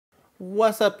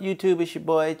What's up, YouTube? It's your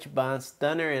boy, Chabon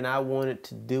Stunner, and I wanted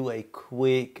to do a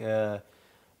quick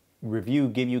review,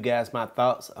 give you guys my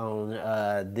thoughts on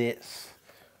this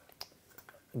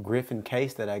Griffin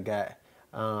case that I got.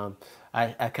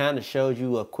 I kind of showed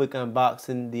you a quick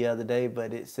unboxing the other day,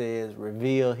 but it says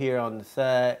reveal here on the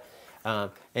side,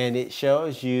 and it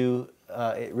shows you,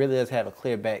 it really does have a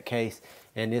clear back case,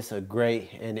 and it's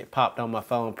and it popped on my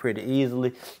phone pretty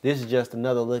easily. This is just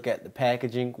another look at the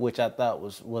packaging, which I thought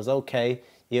was okay.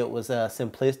 It was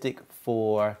simplistic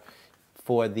for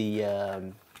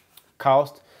the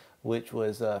cost, which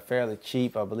was fairly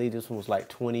cheap. I believe this one was like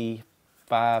 $29.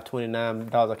 I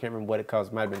can't remember what it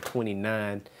cost. It might have been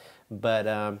 $29,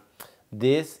 but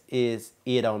this is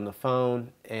it on the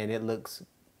phone, and it looks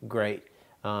great.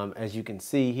 As you can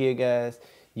see here, guys,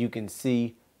 you can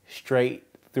see straight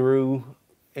through,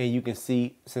 and you can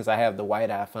see, since I have the white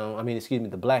iPhone,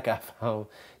 the black iPhone,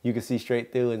 you can see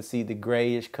straight through and see the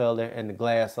grayish color and the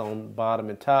glass on bottom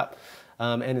and top.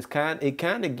 And it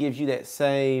kind of gives you that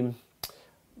same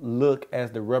look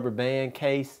as the rubber band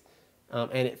case.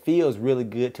 And it feels really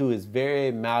good too. It's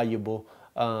very malleable,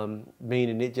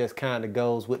 meaning it just kind of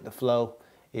goes with the flow.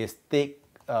 It's thick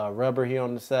rubber here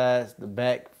on the sides. The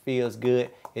back feels good.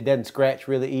 It doesn't scratch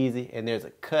really easy, and there's a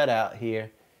cutout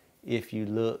here if you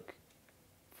look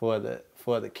for the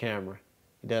camera.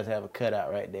 It does have a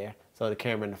cutout right there, so the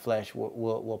camera and the flash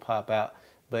will pop out,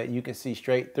 but you can see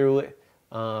straight through it.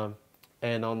 And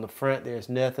on the front, there's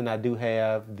nothing. I do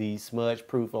have the smudge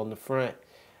proof on the front,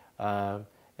 and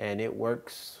it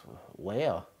works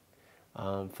well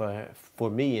for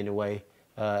me anyway.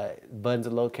 Buttons are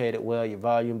located well. Your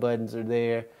volume buttons are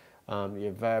there.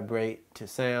 Your vibrate to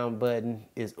sound button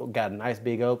is got a nice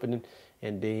big opening,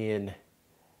 and then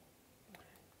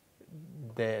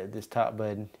this top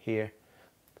button here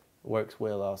works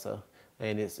well also,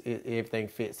 and everything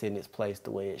fits in its place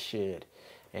the way it should,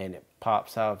 and it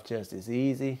pops off just as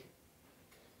easy.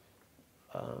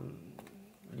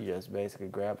 You just basically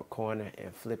grab a corner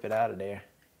and flip it out of there,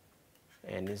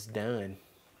 and it's done.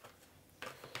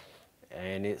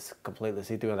 And it's completely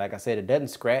see-through. Like I said, it doesn't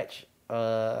scratch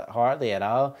hardly at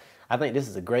all. I think this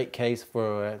is a great case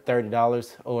for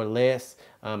 $30 or less.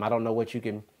 I don't know what you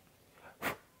can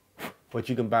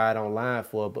buy it online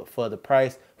for, but for the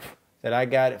price that I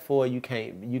got it for, you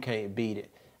can't beat it.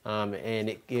 And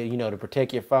it to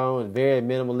protect your phone, very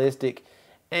minimalistic,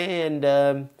 and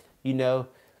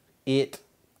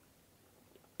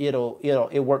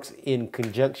it works in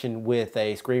conjunction with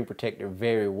a screen protector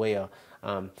very well.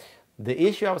 The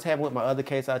issue I was having with my other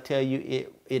case, I'll tell you,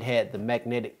 it had the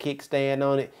magnetic kickstand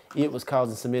on it. It was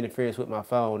causing some interference with my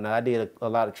phone. Now, I did a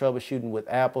lot of troubleshooting with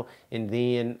Apple, and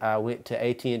then I went to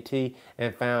AT&T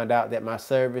and found out that my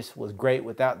service was great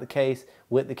without the case.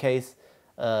 With the case,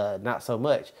 not so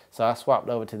much. So I swapped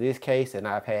over to this case, and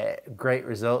I've had great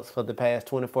results for the past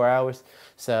 24 hours.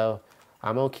 So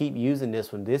I'm going to keep using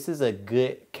this one. This is a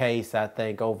good case, I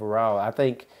think, overall. I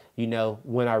think,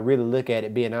 when I really look at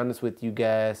it, being honest with you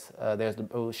guys, there's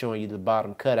showing you the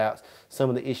bottom cutouts. Some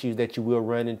of the issues that you will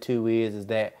run into is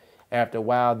that after a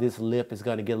while, this lip is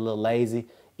going to get a little lazy.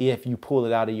 If you pull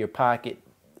it out of your pocket,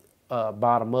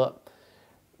 bottom up,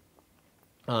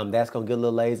 that's going to get a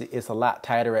little lazy. It's a lot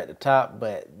tighter at the top,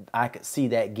 but I could see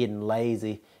that getting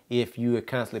lazy if you are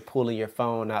constantly pulling your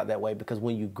phone out that way, because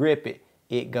when you grip it,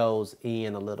 it goes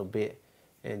in a little bit.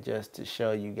 And just to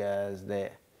show you guys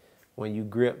that when you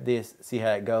grip this, see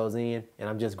how it goes in, and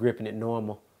I'm just gripping it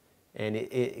normal, and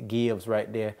it gives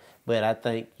right there. But I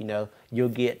think, you'll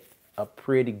get a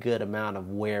pretty good amount of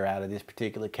wear out of this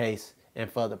particular case, and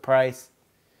for the price,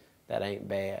 that ain't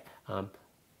bad.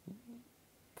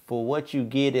 For what you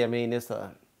get, it's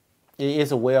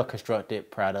a well-constructed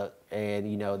product,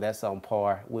 and that's on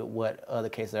par with what other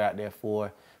cases are out there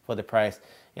for the price.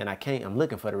 And I'm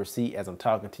looking for the receipt as I'm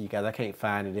talking to you guys. I can't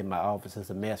find it in my office.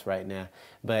 It's a mess right now.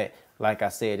 But like I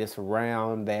said, it's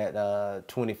around that $25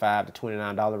 to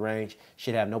 $29 range.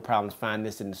 Should have no problems finding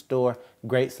this in the store.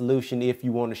 Great solution if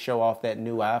you want to show off that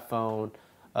new iPhone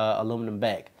aluminum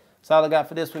back. That's all I got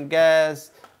for this one,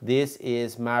 guys. This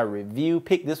is my review.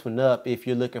 Pick this one up if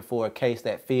you're looking for a case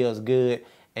that feels good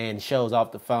and shows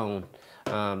off the phone.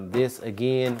 This,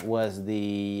 again, was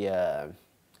the...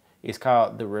 it's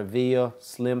called the Reveal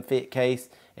Slim Fit case,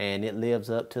 and it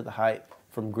lives up to the hype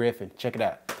from Griffin. Check it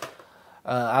out.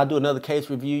 I'll do another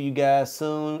case review, you guys,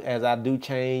 soon, as I do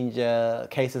change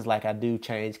cases like I do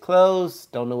change clothes.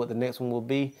 Don't know what the next one will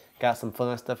be. Got some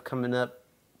fun stuff coming up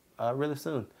really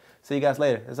soon. See you guys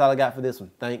later. That's all I got for this one.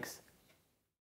 Thanks.